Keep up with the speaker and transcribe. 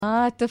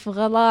هاتف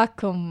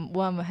غلاكم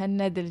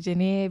ومهند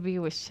الجنيبي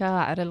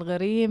والشاعر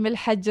الغريم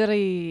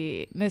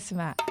الحجري.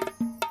 نسمع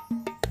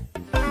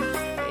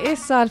ايش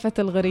سالفة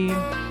الغريم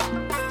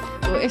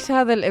وايش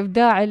هذا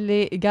الابداع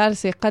اللي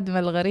جالس يقدم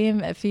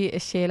الغريم في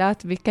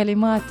الشيلات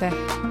بكلماته.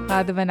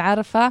 هذا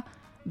بنعرفه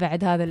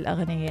بعد هذه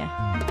الأغنية.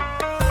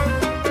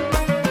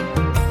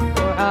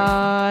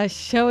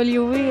 وعاش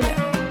واليويلة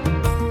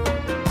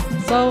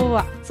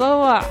صوع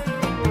صوع.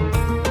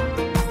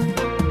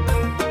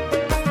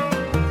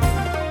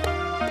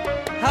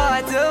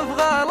 هاتف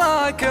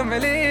غلاكم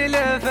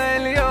ليلة في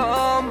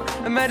اليوم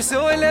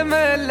مرسول من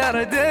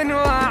الأردن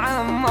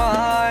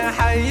وعمان،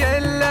 حي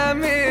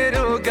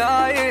الأمير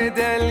وقايد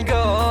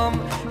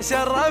القوم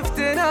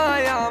شرفتنا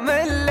يا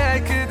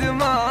ملك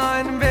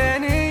دمان،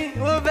 بيني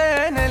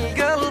وبين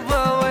القلب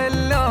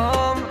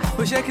واللوم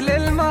وشكل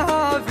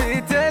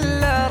المهافي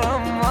تل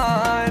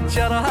رمان،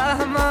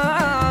 شرهه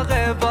مع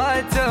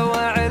غيبات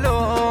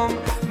وعلوم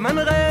من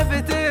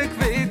غيبتك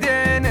في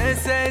دين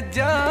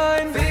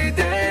سجان، في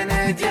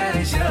دين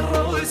جيش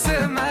الروس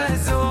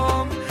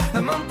مهزوم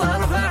من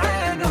طرف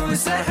عين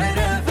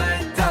وسحر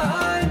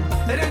فتان،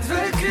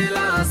 ردفك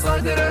لا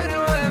صدر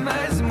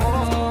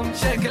ومزموم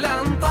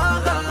شكلا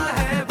طغى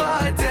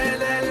هبات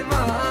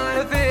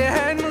للمان،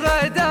 فيهن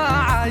غدا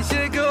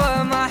عاشق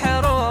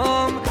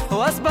ومحروم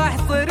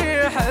واصبح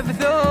طريح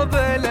بثوب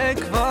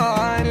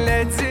الاكفان،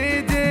 لا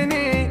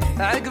تزيدني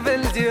عقب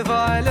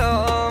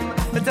الجفالوم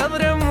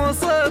تضرم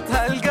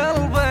وسطها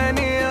القلب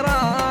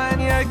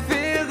نيران،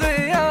 يكفي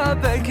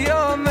غيابك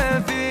يوم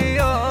في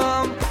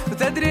يوم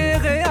وتدري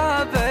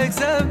غيابك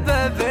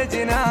سبب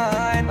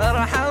جنان،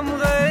 ارحم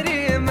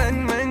غريم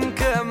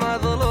منك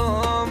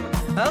مظلوم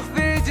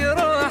اخفي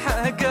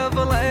جروحه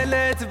قبل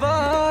لا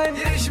تبان،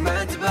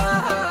 يشمت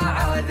بها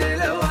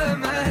عادل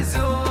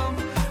ومهزوم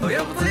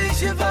ويبطي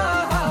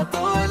شفاها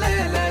طول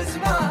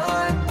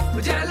الازمان،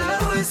 وجعل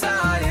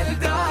الرسايل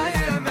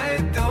دايم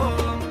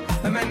تدوم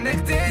منك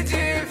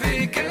تجي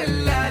في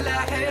كل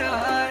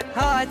الاحيان،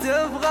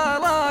 هاتف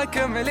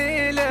غلاكم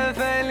ليلة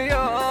في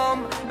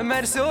اليوم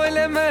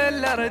مرسول من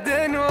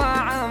الأردن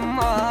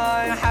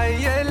وعمان،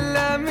 حي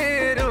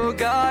الأمير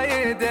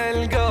وقايد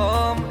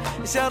القوم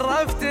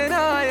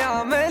شرفتنا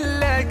يا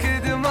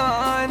ملك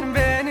دمان،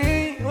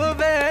 بيني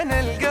وبين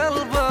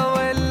القلب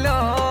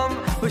واللوم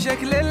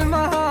وشكل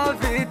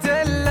المهافي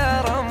تل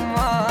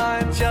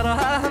رمان،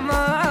 شرهه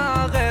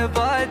مع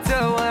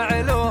غيبات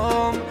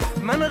وعلوم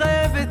من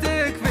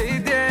غيبتك في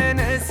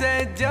دين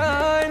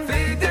سجان،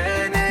 في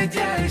دين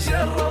جيش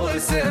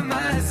الروس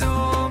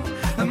مهزوم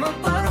من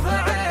طرف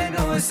عين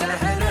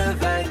وسحر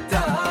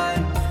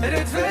فتان،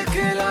 ردفك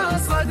لا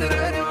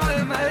صدر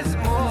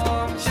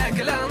ومزموم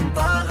شكلا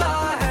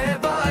طغى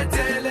هبات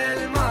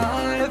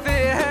للمان،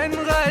 فيهن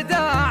غدا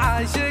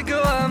عاشق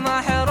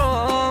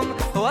ومحروم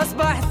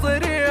واصبح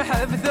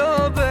طريح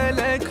بثوب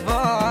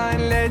الاكفان،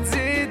 لا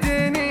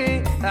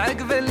تزيدني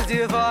عقب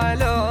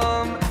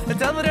الجفالوم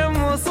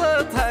تضرم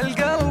وسطها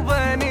القلب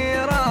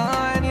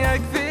نيران،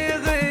 يكفي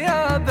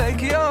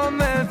غيابك يوم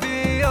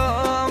في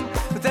يوم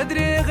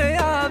وتدري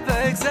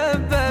غيابك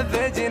سبب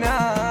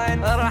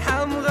جنان،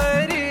 ارحم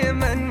غريم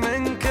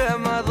منك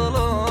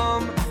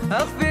مظلوم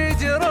اخفي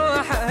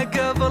جروحه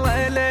قبل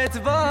لا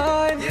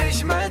تبان،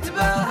 يشمت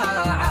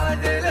بها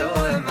عادل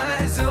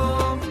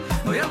ومهزوم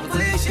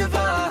ويبطي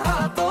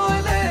شفاها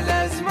طول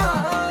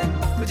الازمان،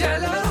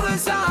 وجعل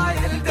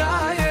الرسايل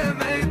دايم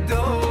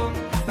تدوم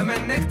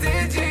منك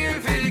تجي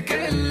في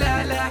كل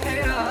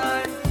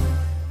الاحيان.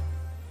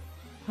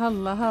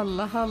 هلا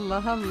هلا هلا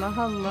هلا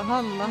هلا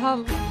هلا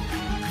هلا.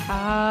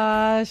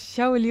 عاش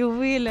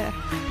واليويلة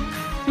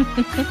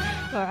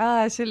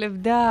وعاش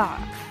الإبداع.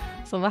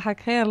 صباحك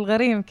خير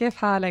الغريم، كيف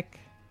حالك؟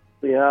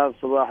 يا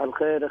صباح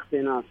الخير اختي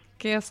ناس،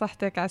 كيف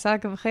صحتك؟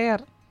 عساك بخير؟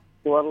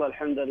 والله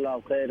الحمد لله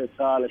بخير.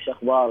 رسالة شو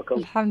اخباركم؟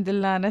 الحمد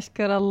لله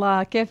نشكر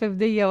الله. كيف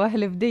بدية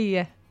واهل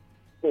بدية؟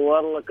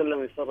 والله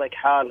كلهم يسرك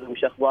حالهم.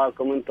 شو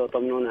اخباركم انتم؟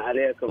 طمنونا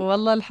عليكم.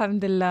 والله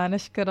الحمد لله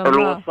نشكر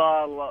الله.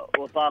 الوصال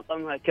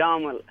وطاقمها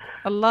كامل.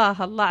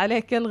 الله الله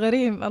عليك يا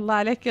الغريم، الله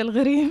عليك يا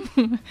الغريم.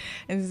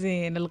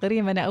 زين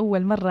الغريم، انا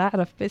اول مرة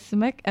اعرف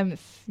باسمك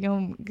امس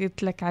يوم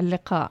قلت لك على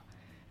اللقاء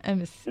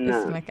امس. نعم.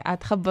 اسمك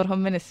عاد خبرهم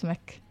من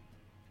اسمك.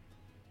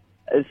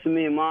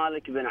 اسمي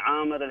مالك بن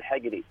عامر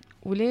الحجري.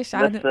 وليش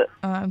عاد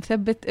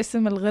مثبت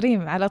اسم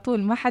الغريم على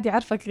طول؟ ما حد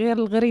يعرفك غير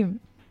الغريم.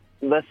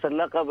 بس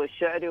اللقب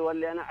الشعري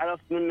واللي انا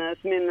عرفت منه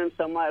اسمي انه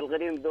مسماي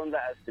الغريم بدون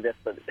لا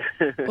استدخل.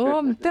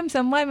 انت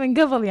مسماي من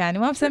قبل يعني،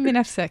 ما مسمي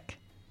نفسك؟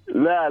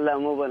 لا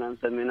مو انا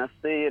مسمي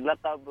نفسي،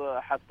 لقب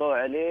حطوه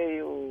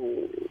علي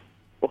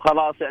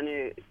وخلاص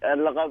يعني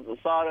اللقب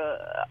صار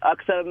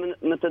اكثر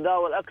من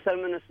متداول اكثر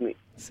من اسمي.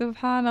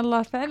 سبحان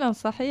الله، فعلا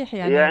صحيح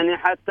يعني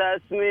حتى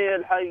اسمي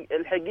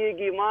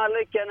الحقيقي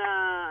مالك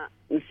انا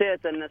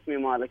نسيت ان اسمي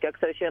مالك،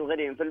 اكثر شيء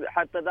الغريم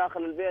حتى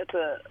داخل البيت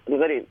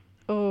الغريم.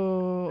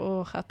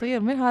 اوه خطير.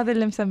 من هذا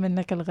اللي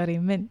مسمينك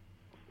الغريم؟ من؟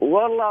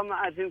 والله ما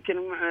اعرف، يمكن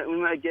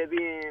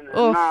المعجبين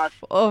الناس.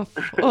 اوف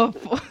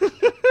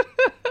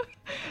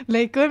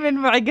لا يكون من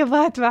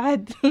معجبات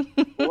بعد.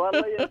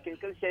 والله يمكن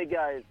كل شيء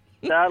جايز.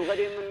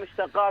 الغريم من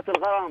مشتقات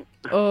الغرام.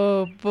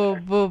 أوه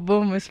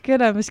بو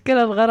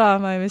مشكلة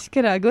الغرام، هاي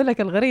مشكلة. أقول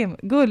لك الغريم،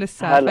 قول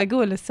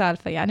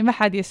السالفة يعني ما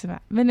حد يسمع.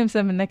 من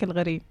مسمينك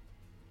الغريم؟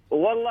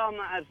 والله ما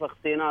أعرف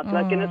اختينات،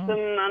 لكن اسم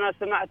أنا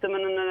سمعت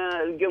من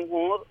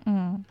الجمهور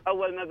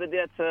أول ما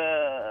بديت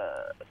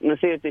في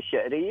مسيرتي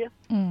الشعرية.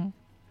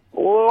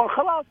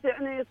 وخلاص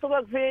يعني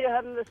طبق في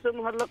هالاسم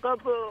وهاللقب،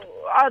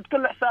 عاد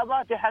كل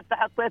حساباتي حتى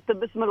حطيت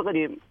باسم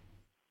الغريم،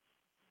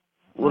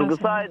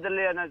 والقصائد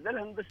اللي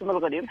انزلهم باسم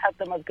الغريم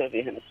حتى ما اذكر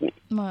فيهن اسمي.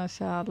 ما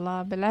شاء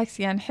الله، بالعكس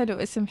يعني حلو،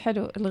 اسم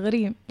حلو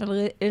الغريم.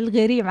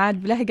 الغريم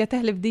عاد بلهجة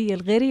أهل بدية،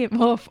 الغريم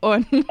هوف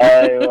اون.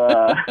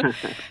 ايوه.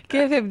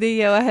 كيف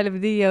بدية واهل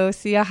بدية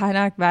والسياحة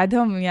هناك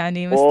بعدهم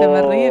يعني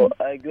مستمرين؟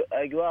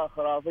 اجواء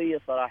خرافية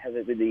صراحة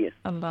في بدية.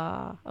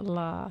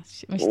 الله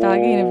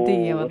مشتاقين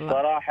بدية والله.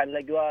 صراحة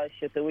الاجواء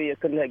الشتوية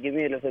كلها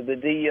جميلة في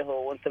بدية،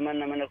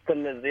 ونتمنى من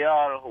الكل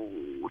الزيارة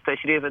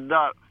وتشريف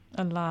الدار.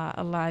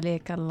 الله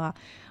عليك. الله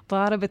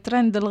ضارب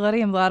ترند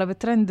الغريم، ضارب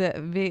ترند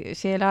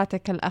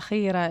بشيلاتك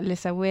الأخيرة اللي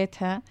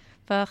سويتها،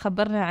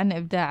 فخبرنا عن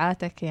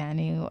إبداعاتك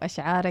يعني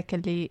وأشعارك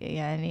اللي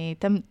يعني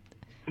تم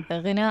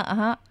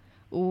غنائها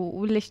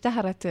واللي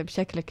اشتهرت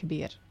بشكل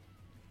كبير.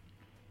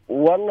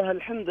 والله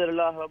الحمد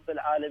لله رب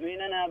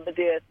العالمين. أنا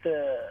بديت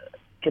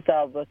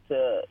كتابة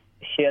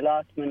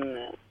الشيلات من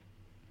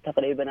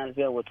تقريبا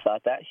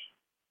 2019.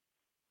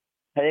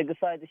 هي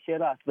قصائد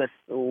الشيلات بس،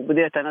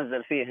 وبديت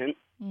أنزل فيهن.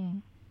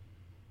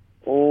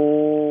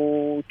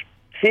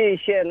 وفي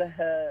شيله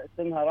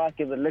اسمها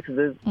راكب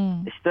اللكزز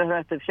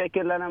اشتهرت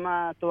بشكل أنا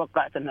ما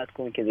توقعت أنها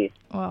تكون كذي.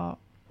 واو.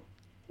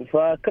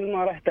 فكل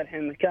ما رحت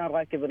الحين مكان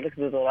راكب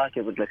اللكزز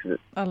وراكب اللكزز.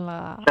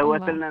 الله.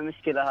 سوت لنا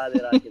مشكلة هذه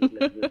راكب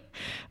اللكزز.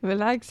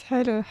 بالعكس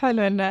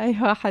حلو أن أي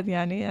واحد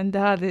يعني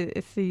عنده هذه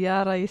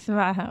السيارة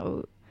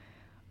يسمعها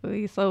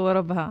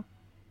ويصور بها.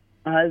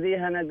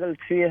 هذه أنا قلت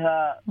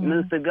فيها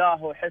من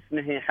سقاه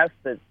حسنه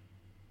يحفز،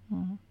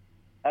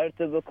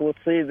 أرتبك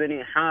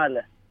وتصيبني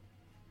حالة،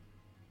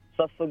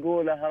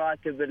 صفقوا له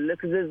راكب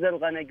اللكزز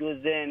الغنق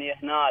والزين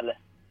يهناله،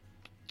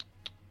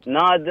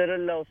 نادر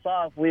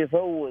الأوصاف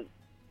ويفوز،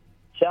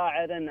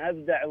 شاعر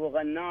أبدع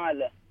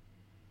وغناله،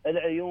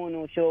 العيون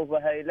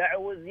وشوفها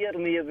يلعوز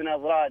يرمي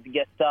بنظرات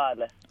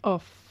قتاله،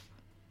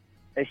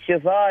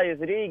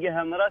 الشفايف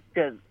ريقها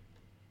مركز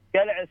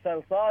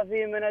كالعسل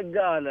صافي من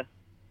القاله،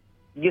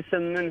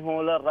 قسم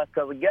منه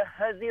للركب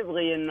جهز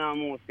يبغي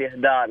الناموس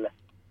يهداله،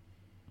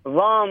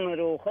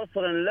 ضامر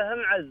وخصر له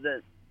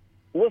معزز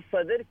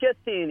والصدر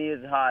كتين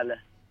يزهاله،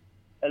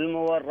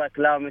 المورك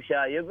لا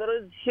مشى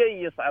يبرز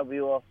شي يصعب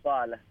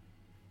يوصاله،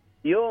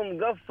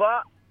 يوم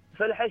قفى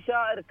في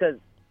الحشائر كز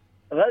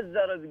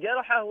غزر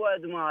بجرحه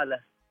وادماله،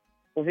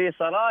 وفي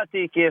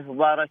صلاتي كيف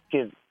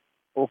بركز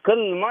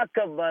وكل ما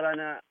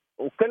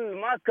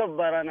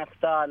كبر انا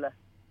اختاله،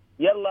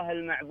 يلا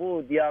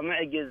المعبود يا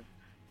معجز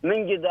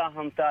من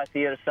قداهم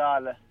تاتي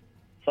رساله،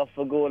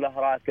 صفقوا له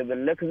راكب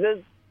اللكزز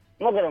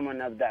مغرم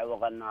ان ابدع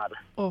وغناله.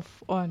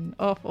 اوف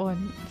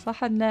اون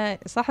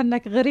صح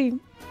انك غريم.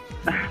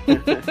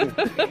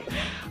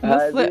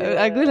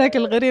 اقول لك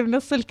الغريم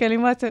نص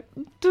الكلمات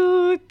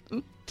توت.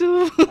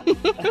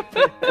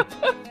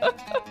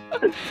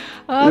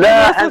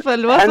 هذا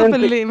الوصف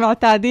اللي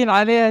معتادين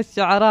عليه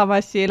الشعراء مع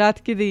الشيلات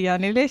كذي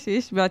يعني. ليش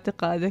ايش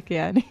باعتقادك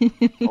يعني؟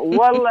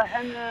 والله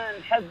احنا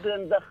نحب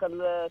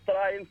ندخل،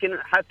 ترى يمكن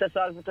حتى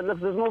سالفة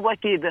اللكزز مو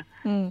بأكيدة،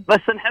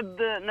 بس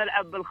نحب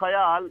نلعب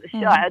بالخيال.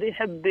 الشاعر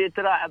يحب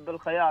يتلاعب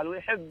بالخيال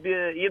ويحب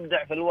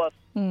يبدع في الوصف.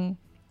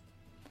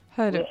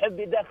 حلو. يحب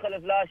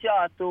يدخل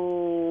فلاشات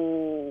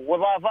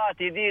وإضافات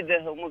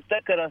جديدة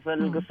ومبتكرة في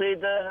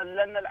القصيدة،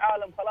 لأن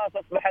العالم خلاص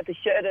أصبحت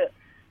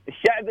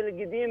الشعب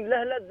القديم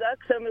له لذة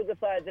أكثر من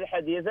القصائد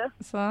الحديثة.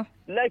 صح.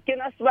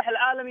 لكن أصبح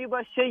العالم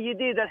يبغى شيء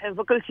جديد الحين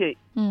في كل شيء.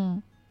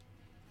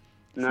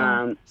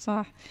 نعم.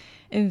 صح.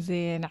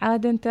 إنزين،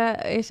 عاد أنت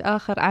إيش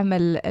آخر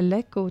عمل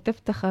لك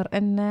وتفتخر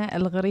أن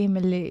الغريم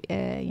اللي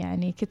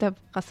يعني كتب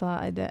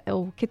قصائد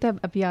أو كتب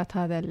أبيات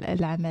هذا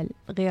العمل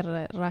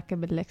غير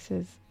راكب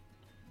اللكسز؟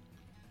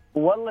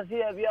 والله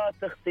في أبيات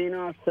أختي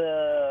ناس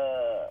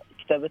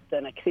كتبت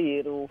أنا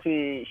كثير،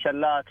 وفي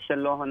شلات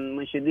شلوهن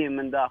منشدين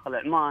من داخل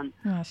عمان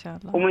ما شاء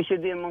الله،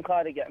 ومنشدين من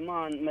خارج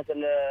عمان،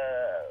 مثل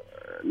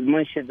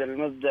المنشد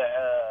المبدع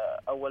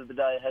أول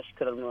بداية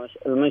أشكر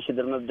المنشد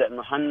المبدع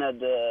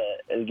مهند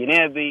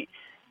الجنيبي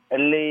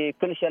اللي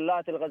كل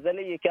شلات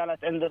الغزلية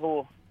كانت عنده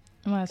هو،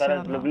 ما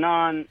شاء الله،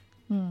 لبنان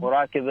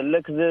وراكب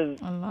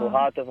اللكزز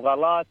وهاتف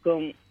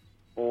غلاكم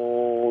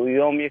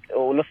ويوم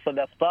ولصة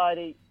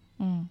دفتاري.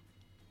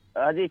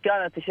 هذه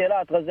كانت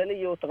شيلات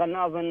غزلية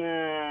وتغناها من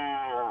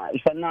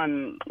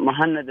الفنان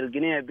مهند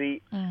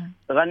الجنيبي.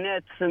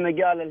 غنيت في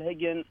مجال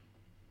الهجن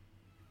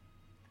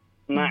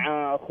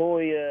مع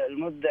أخوي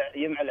المبدع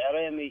يمع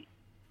العريمي،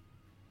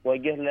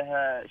 وجه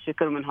لها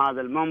شكر من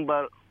هذا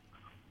المنبر.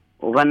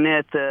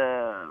 وغنيت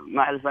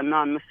مع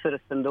الفنان مسر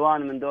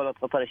السندواني من دولة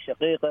قطر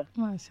الشقيقة،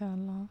 ما شاء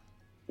الله،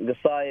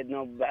 قصايد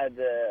نوب بعد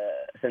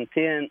 2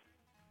 سنين.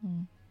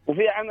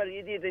 وفي عمل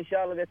جديد إن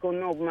شاء الله بيكون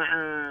نوب مع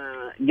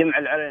جمع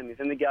العريمي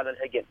في مجال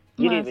الهجن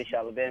قريب إن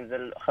شاء الله،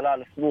 بينزل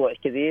خلال أسبوع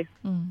كذي.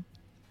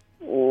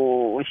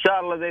 وإن شاء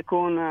الله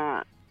بيكون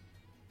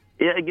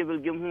يعجب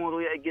الجمهور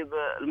ويعجب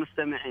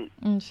المستمعين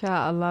إن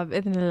شاء الله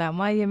بإذن الله.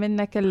 ما يجي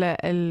منك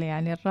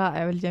يعني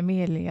الرائع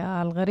والجميل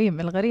يا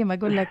الغريم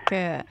أقول لك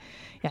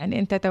يعني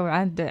أنت تو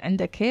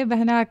عندك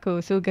هيبة هناك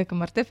وسوقك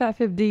مرتفع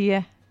في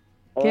بدية.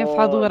 كيف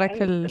حضورك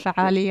في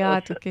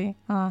الفعاليات وكي؟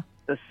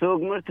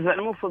 السوق مرتفع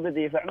مو في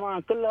بدية، في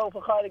عمان كلها وفي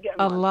خارج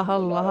عمان. الله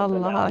الله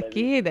الله،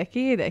 أكيد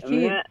أكيد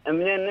أكيد.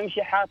 منين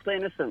نمشي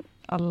حاطين اسم.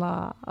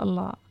 الله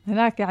الله.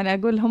 هناك يعني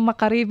أقول هم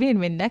قريبين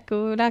منك،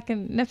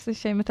 ولكن نفس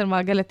الشيء مثل ما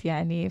قلت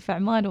يعني في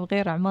عمان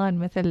وغير عمان،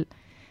 مثل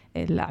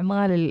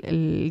الأعمال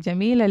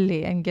الجميلة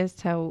اللي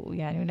أنجزتها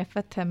ويعني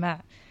ونفذتها مع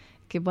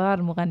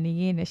كبار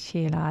مغنيين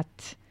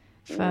الشيلات.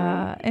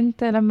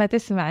 فأنت لما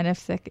تسمع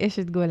نفسك إيش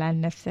تقول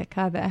عن نفسك؟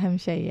 هذا أهم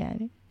شيء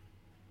يعني.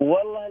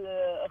 والله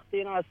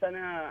أختي ناس،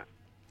 أنا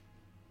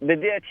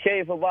بديت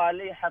شيء في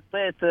بالي،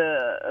 حطيت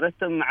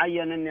رتم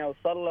معين إني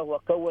أوصل له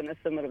وأكون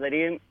اسم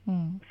الغريم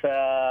في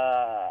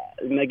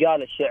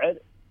المجال الشعر.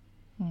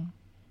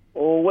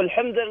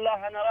 والحمد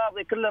لله أنا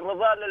راضي كل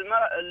الرضا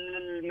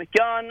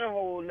للمكان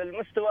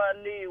وللمستوى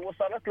اللي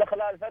وصلت له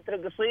خلال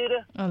فترة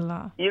قصيرة.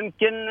 الله.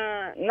 يمكن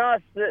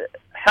ناس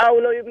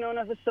حاولوا يبنوا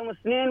نفسهم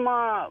سنين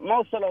ما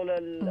وصلوا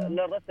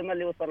للرتم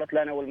اللي وصلت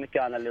لنا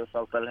والمكان اللي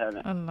وصلت له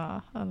هنا.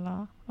 الله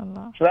الله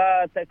الله.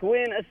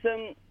 فتكوين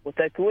اسم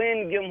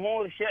وتكوين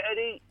جمهور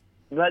شعري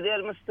بهذه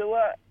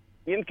المستوى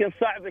يمكن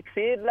صعب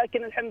كثير،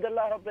 لكن الحمد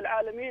لله رب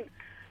العالمين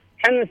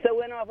حنا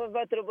سويناه في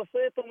فترة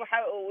بسيطة،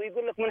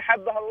 ويقول لك من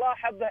حبه الله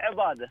حبه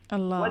عباده.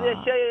 الله. وهذا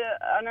الشيء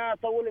أنا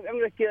طول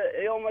بعمرك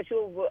يوم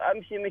أشوف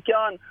أمشي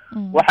مكان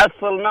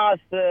وحصل ناس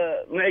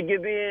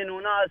معجبين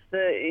وناس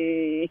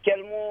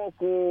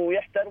يكلموك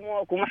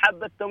ويحترموك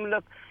ومحبتهم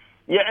لك،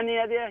 يعني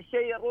هذا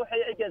الشيء الروح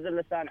يعجز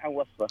اللسان عن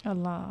وصفه.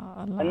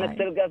 الله الله. انك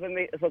تلقى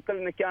في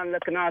كل مكان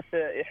لك ناس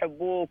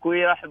يحبوك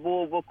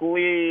ويرحبوا بك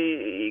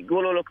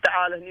ويقولوا لك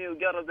تعال هني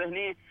وقرب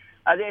هني،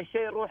 هذا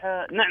الشيء روح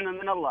نعمة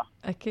من الله.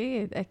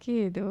 أكيد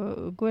أكيد.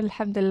 وقول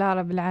الحمد لله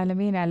رب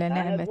العالمين على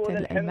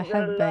نعمة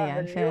المحبة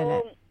يعني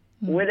فعلا.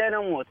 ولا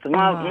نموت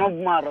ما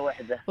بمرة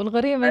واحدة.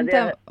 والغريم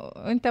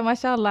أنت ما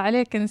شاء الله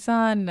عليك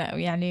إنسان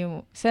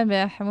يعني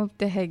سمح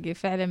مبتهج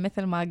فعلا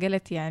مثل ما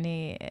قلت،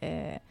 يعني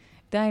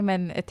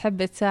دائما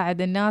تحب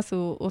تساعد الناس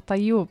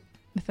وطيوب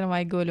مثل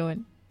ما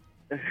يقولون.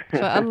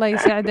 فالله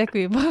يسعدك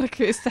ويبارك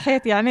في.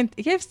 استحيت يعني انت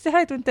كيف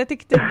استحيت وانت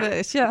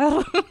تكتب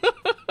شعر؟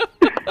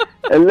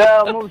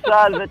 لا مو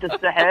بسالفة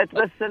استحيت،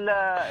 بس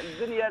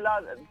الدنيا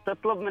لا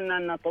تطلب منا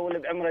ان نطول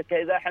بعمرك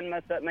اذا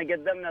احنا ما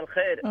قدمنا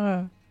الخير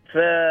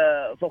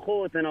في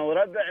اخوتنا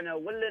وربعنا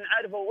واللي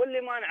نعرفه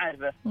واللي ما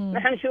نعرفه.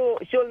 نحن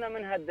شو لنا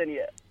من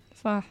هالدنيا؟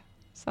 صح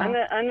صح.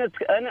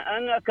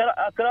 انا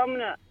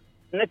اكرمنا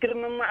نكرم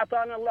مما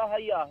اعطانا الله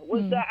اياه،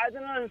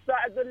 ونساعدنا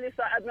نساعد اللي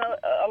ساعدنا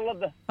الله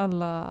به.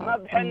 الله. ما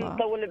بحن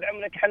نطول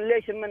بعمرك، حن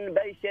ليش من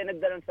باي شيء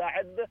نقدر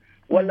نساعد به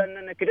ولا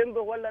ان نكرم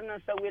به ولا ان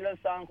نسوي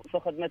الانسان في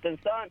خدمه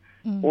انسان،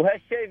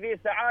 وهالشيء فيه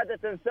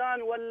سعاده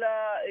انسان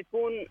ولا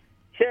يكون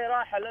شيء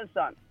راحه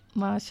الانسان.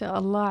 ما شاء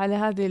الله على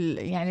هذه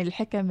يعني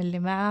الحكم اللي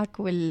معك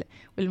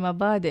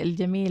والمبادئ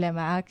الجميله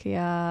معك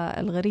يا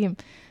الغريم.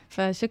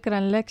 فشكرا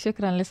لك،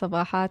 شكرا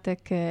لصباحاتك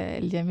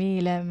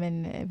الجميلة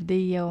من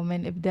بدية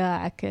ومن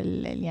إبداعك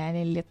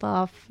يعني اللي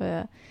طاف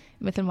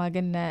مثل ما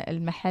قلنا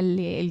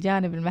المحلي،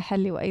 الجانب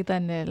المحلي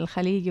وأيضا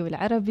الخليجي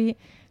والعربي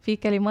في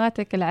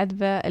كلماتك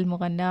العذبة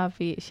المغناة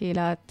في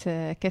شيلات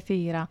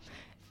كثيرة.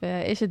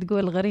 فإيش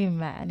تقول غريم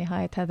مع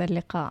نهاية هذا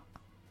اللقاء؟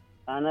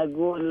 أنا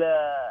أقول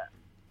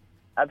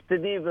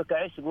أبتدي بك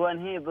عشق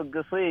وانهي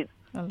بالقصيد.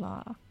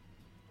 الله.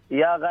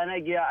 يا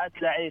غنق يا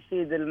أتلعي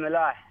سيد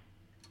الملاح،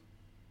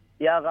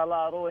 يا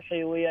غلا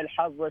روحي ويا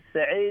الحظ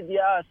السعيد،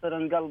 يا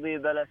أسر قلبي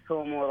بلا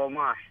سوم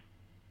ورماح.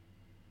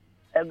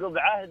 عقب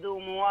عهد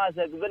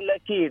ومواثق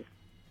بالأكيد،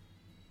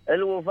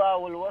 الوفاء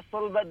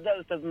والوصل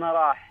بدلت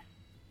بمراح.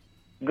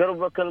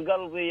 قربك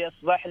القلب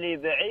يصبح لي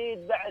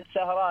بعيد بعد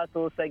سهرات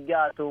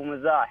وسقات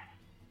ومزاح.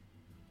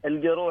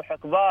 الجروح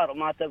كبار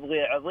ما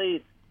تبغي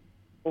عضيد،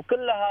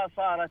 وكلها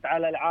صارت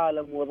على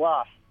العالم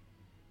وضاح.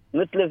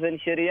 مثل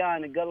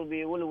شريان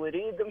قلبي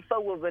والوريد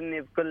مصوب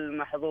اني بكل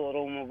محظور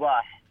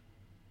ومباح.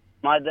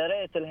 ما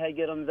دريت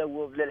الهجر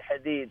مذوب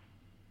للحديد،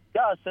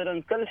 كاسر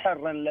كل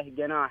حر له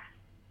جناح.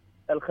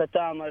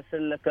 الختام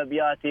ارسل لك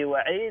ابياتي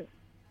وعيد،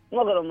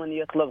 مغرم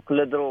يطلبك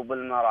لدروب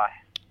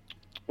المراح.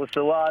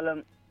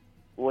 وسوالم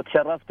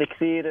وتشرفت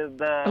كثير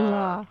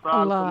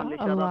باتصالكم اللي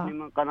شرفني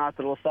من قناة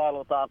الوصال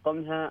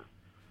وطاقمها،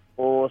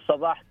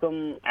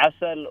 وصباحكم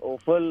عسل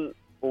وفل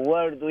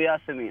وورد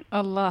وياسمين.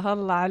 الله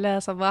الله على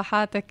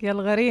صباحاتك يا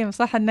الغريم.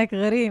 صح انك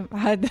غريم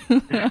عاد.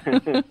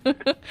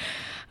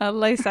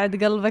 الله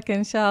يسعد قلبك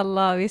ان شاء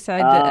الله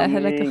ويسعد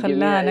اهلك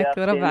وخلانك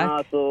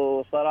وربعك.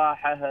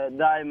 وصراحه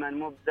دائما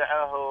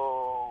مبدعه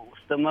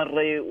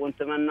واستمري،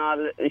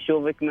 ونتمنى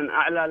نشوفك من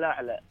اعلى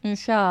لاعلى ان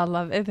شاء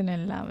الله باذن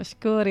الله.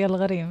 مشكور يا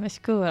الغريم،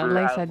 مشكور.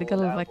 الله يسعد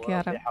قلبك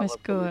يا رب.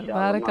 مشكور.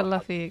 بارك الله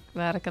فيك.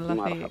 بارك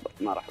الله فيك.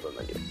 مرحبا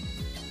مليون.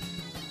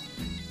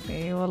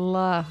 اي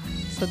والله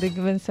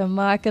صدق من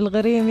سماعك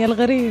الغريم يا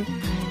الغريم.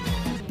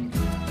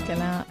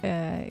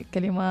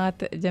 كلمات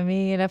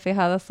جميلة في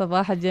هذا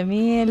الصباح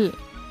الجميل،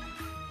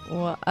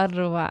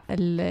 وأروع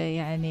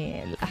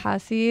يعني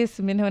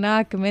الأحاسيس من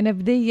هناك. من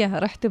بدية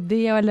رحت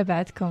بدية ولا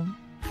بعدكم؟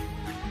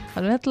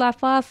 خلونا نطلع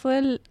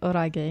فاصل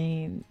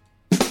وراجعين.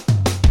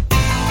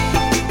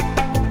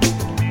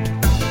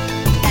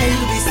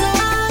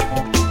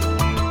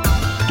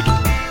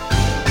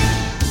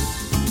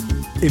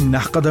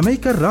 امنح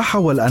قدميك الراحة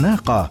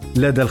والأناقة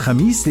لدى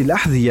الخميس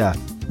للأحذية،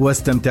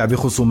 واستمتع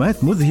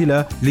بخصومات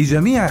مذهلة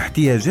لجميع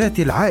احتياجات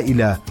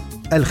العائلة.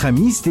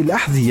 الخميس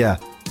للأحذية،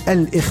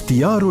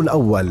 الاختيار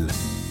الأول.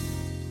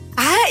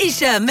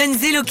 عائشة،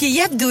 منزلك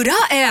يبدو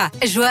رائع.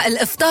 أجواء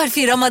الإفطار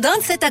في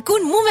رمضان ستكون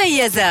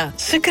مميزة.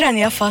 شكرا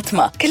يا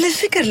فاطمة. كل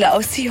الشكر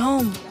لأوسي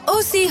هوم.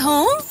 أوسي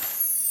هوم؟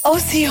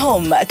 أوسي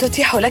هوم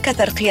تتيح لك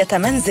ترقية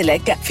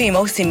منزلك في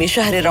موسم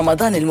شهر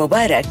رمضان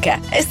المبارك.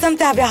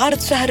 استمتع بعرض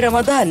شهر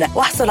رمضان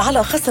واحصل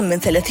على خصم من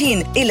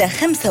 30 إلى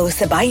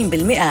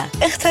 75%.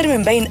 اختر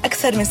من بين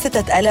أكثر من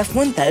 6000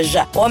 منتج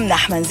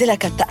وامنح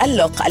منزلك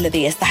التألق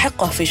الذي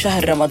يستحقه في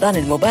شهر رمضان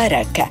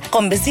المبارك.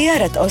 قم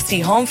بزيارة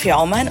أوسي هوم في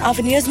عمان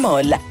أفنيوز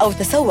مول أو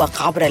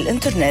تسوق عبر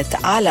الإنترنت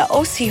على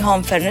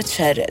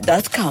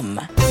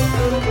ocehomefurniture.com.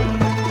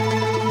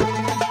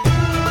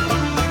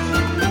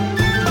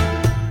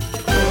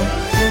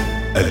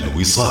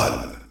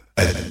 الوصال،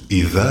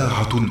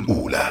 الإذاعة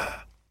الأولى.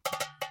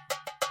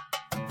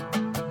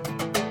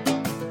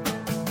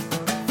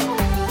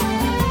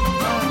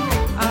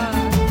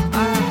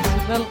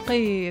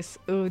 بلقيس،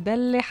 وده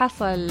اللي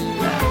حصل.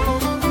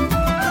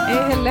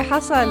 ايه اللي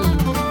حصل؟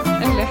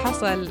 اللي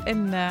حصل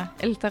إن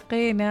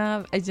التقينا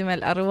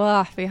بأجمل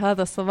أرواح في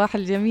هذا الصباح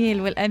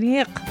الجميل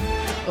والأنيق،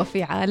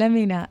 وفي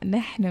عالمنا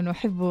نحن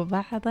نحب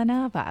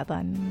بعضنا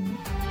بعضا.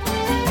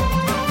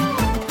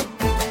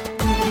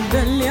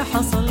 ده اللي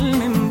حصل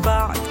من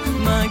بعد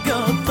ما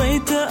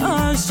قضيت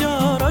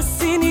 10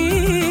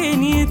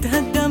 السنين،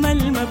 يتهدم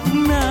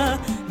المبنى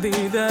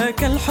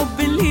بذاك الحب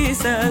اللي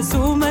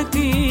ساسه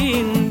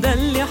متين. ده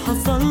اللي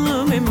حصل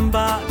من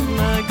بعد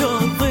ما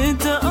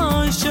قضيت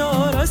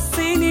 10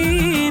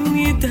 السنين،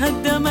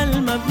 يتهدم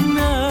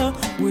المبنى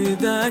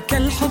وذاك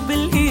الحب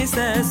اللي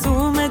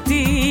ساسه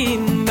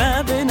متين.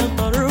 ما بين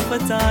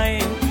طرفة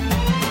عين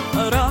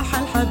راح